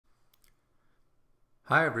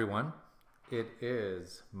Hi everyone, it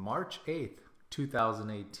is March 8th,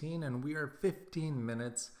 2018 and we are 15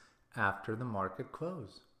 minutes after the market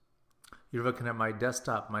close. You're looking at my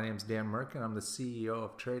desktop. My name's Dan Merkin. I'm the CEO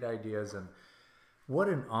of Trade Ideas, and what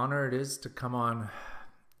an honor it is to come on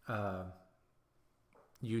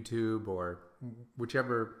YouTube or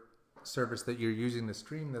whichever service that you're using to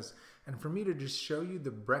stream this, and for me to just show you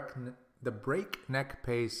the breakneck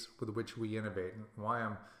pace with which we innovate and why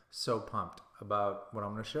I'm so pumped about what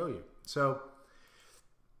I'm going to show you. So,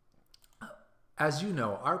 as you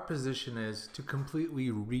know, our position is to completely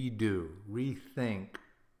redo, rethink,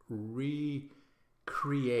 recreate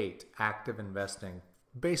active investing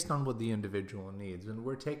based on what the individual needs, and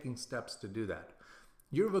we're taking steps to do that.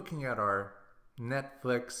 You're looking at our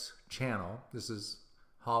Netflix channel. This is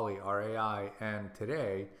Holly, our AI, and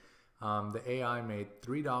today the AI made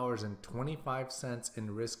 $3.25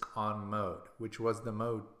 in risk on mode, which was the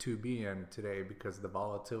mode to be in today because the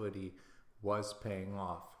volatility was paying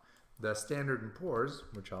off. The Standard & Poor's,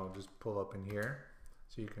 which I'll just pull up in here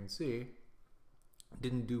so you can see,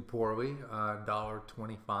 didn't do poorly,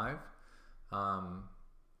 $1.25.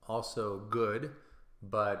 Also good,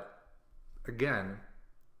 but again,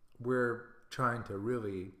 we're trying to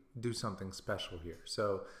really do something special here.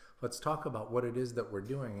 So let's talk about what it is that we're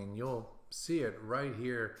doing, and you'll see it right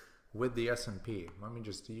here with the S&P. Let me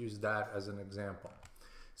just use that as an example.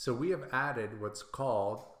 So we have added what's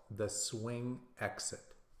called the swing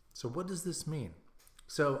exit. So what does this mean?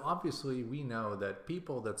 So obviously we know that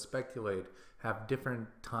people that speculate have different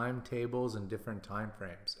timetables and different time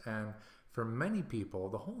frames, and for many people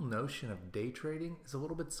the whole notion of day trading is a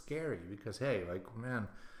little bit scary because, hey, like, man,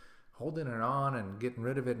 holding it on and getting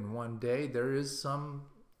rid of it in one day, there is some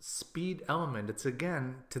speed element. It's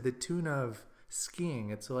again to the tune of skiing.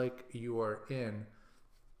 It's like you are in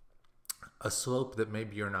a slope that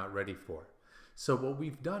maybe you're not ready for. So what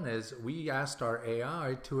we've done is we asked our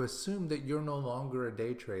AI to assume that you're no longer a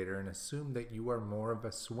day trader and assume that you are more of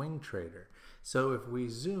a swing trader. So if we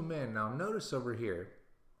zoom in, now notice over here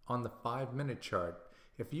on the 5-minute chart,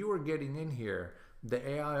 if you were getting in here, the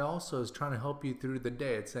AI also is trying to help you through the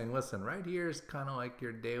day. It's saying, listen, right here is kind of like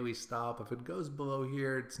your daily stop. If it goes below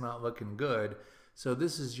here, it's not looking good. So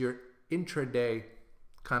this is your intraday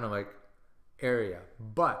kind of like area.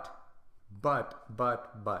 But,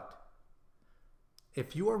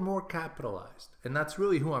 if you are more capitalized, and that's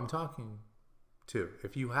really who I'm talking to,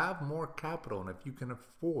 if you have more capital and if you can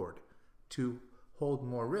afford to hold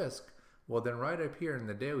more risk, well then right up here in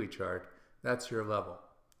the daily chart, that's your level.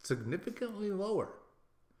 Significantly lower.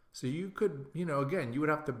 So you could, again, you would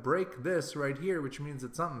have to break this right here, which means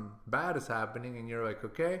that something bad is happening and you're like,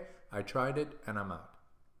 okay, I tried it and I'm out.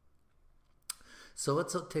 So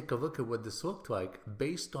let's take a look at what this looked like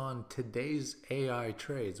based on today's AI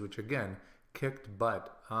trades, which again, kicked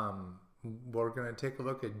butt. We're going to take a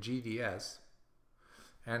look at GDS.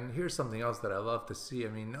 And here's something else that I love to see. I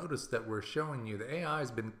mean, notice that we're showing you the AI has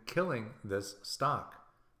been killing this stock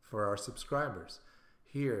for our subscribers.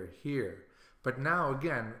 Here. But now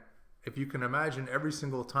again, if you can imagine every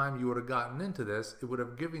single time you would have gotten into this, it would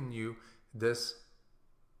have given you this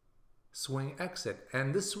swing exit.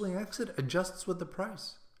 And this swing exit adjusts with the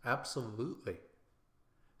price. Absolutely.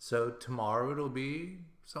 So tomorrow it'll be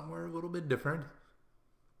somewhere a little bit different.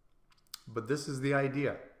 But this is the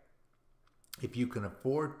idea. If you can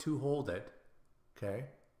afford to hold it, okay,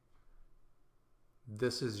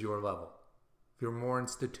 this is your level. If you're more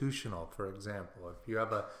institutional, for example, if you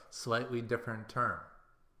have a slightly different term.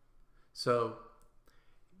 So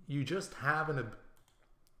you just have an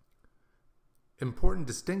important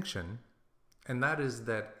distinction, and that is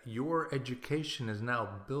that your education is now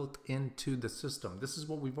built into the system. This is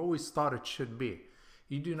what we've always thought it should be.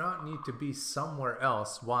 You do not need to be somewhere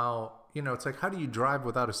else while, it's like, how do you drive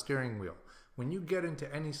without a steering wheel? When you get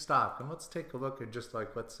into any stock, and let's take a look at just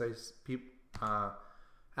like, let's say,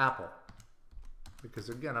 Apple. Because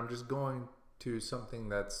again, I'm just going to something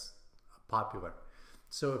that's popular.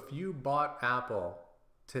 So if you bought Apple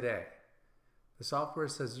today, the software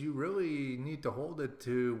says you really need to hold it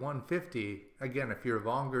to 150. Again, if you're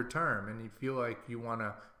longer term and you feel like you want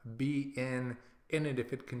to be in it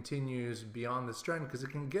if it continues beyond this trend, because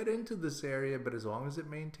it can get into this area, but as long as it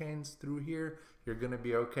maintains through here, you're going to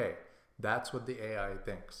be okay. That's what the AI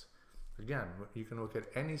thinks. Again, you can look at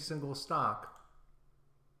any single stock.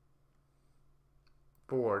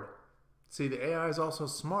 Ford. See, the AI is also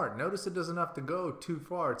smart. Notice it doesn't have to go too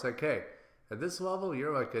far. It's like, hey, at this level,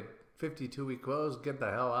 you're like at 52-week close, get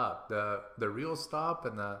the hell out. The real stop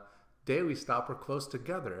and the daily stop are close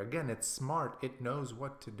together. Again, it's smart. It knows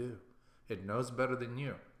what to do. It knows better than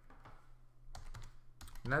you.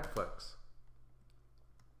 Netflix.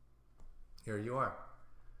 Here you are.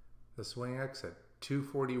 The swing exit,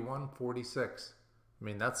 241.46. I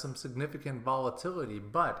mean, that's some significant volatility,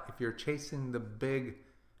 but if you're chasing the big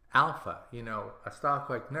alpha, you know, a stock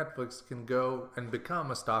like Netflix can go and become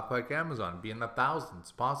a stock like Amazon, be in the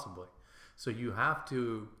thousands possibly. So you have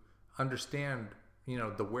to understand, you know,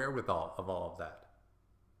 the wherewithal of all of that.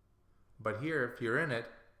 But here, if you're in it,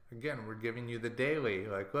 again, we're giving you the daily,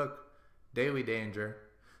 like, look, daily danger.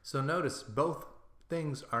 So notice both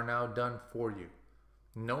things are now done for you.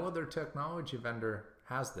 No other technology vendor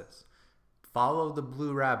has this. Follow the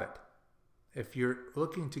blue rabbit. If you're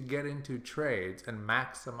looking to get into trades and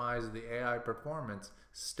maximize the AI performance,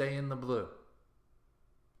 stay in the blue.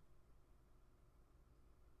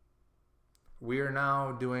 We are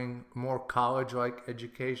now doing more college-like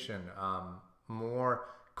education, more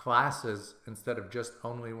classes instead of just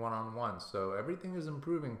only one-on-one. So everything is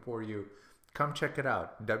improving for you. Come check it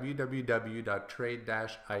out,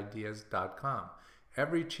 www.trade-ideas.com.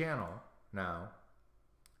 Every channel now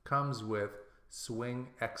comes with swing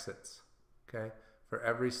exits, okay, for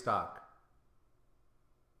every stock.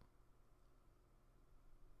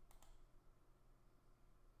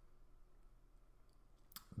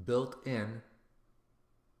 Built in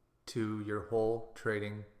to your whole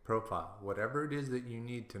trading profile. Whatever it is that you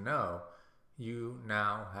need to know, you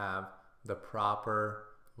now have the proper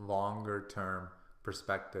longer term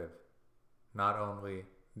perspective, not only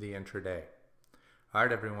the intraday. All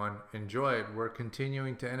right, everyone, enjoy it. We're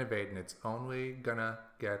continuing to innovate, and it's only gonna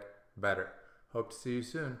get better. Hope to see you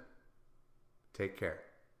soon. Take care.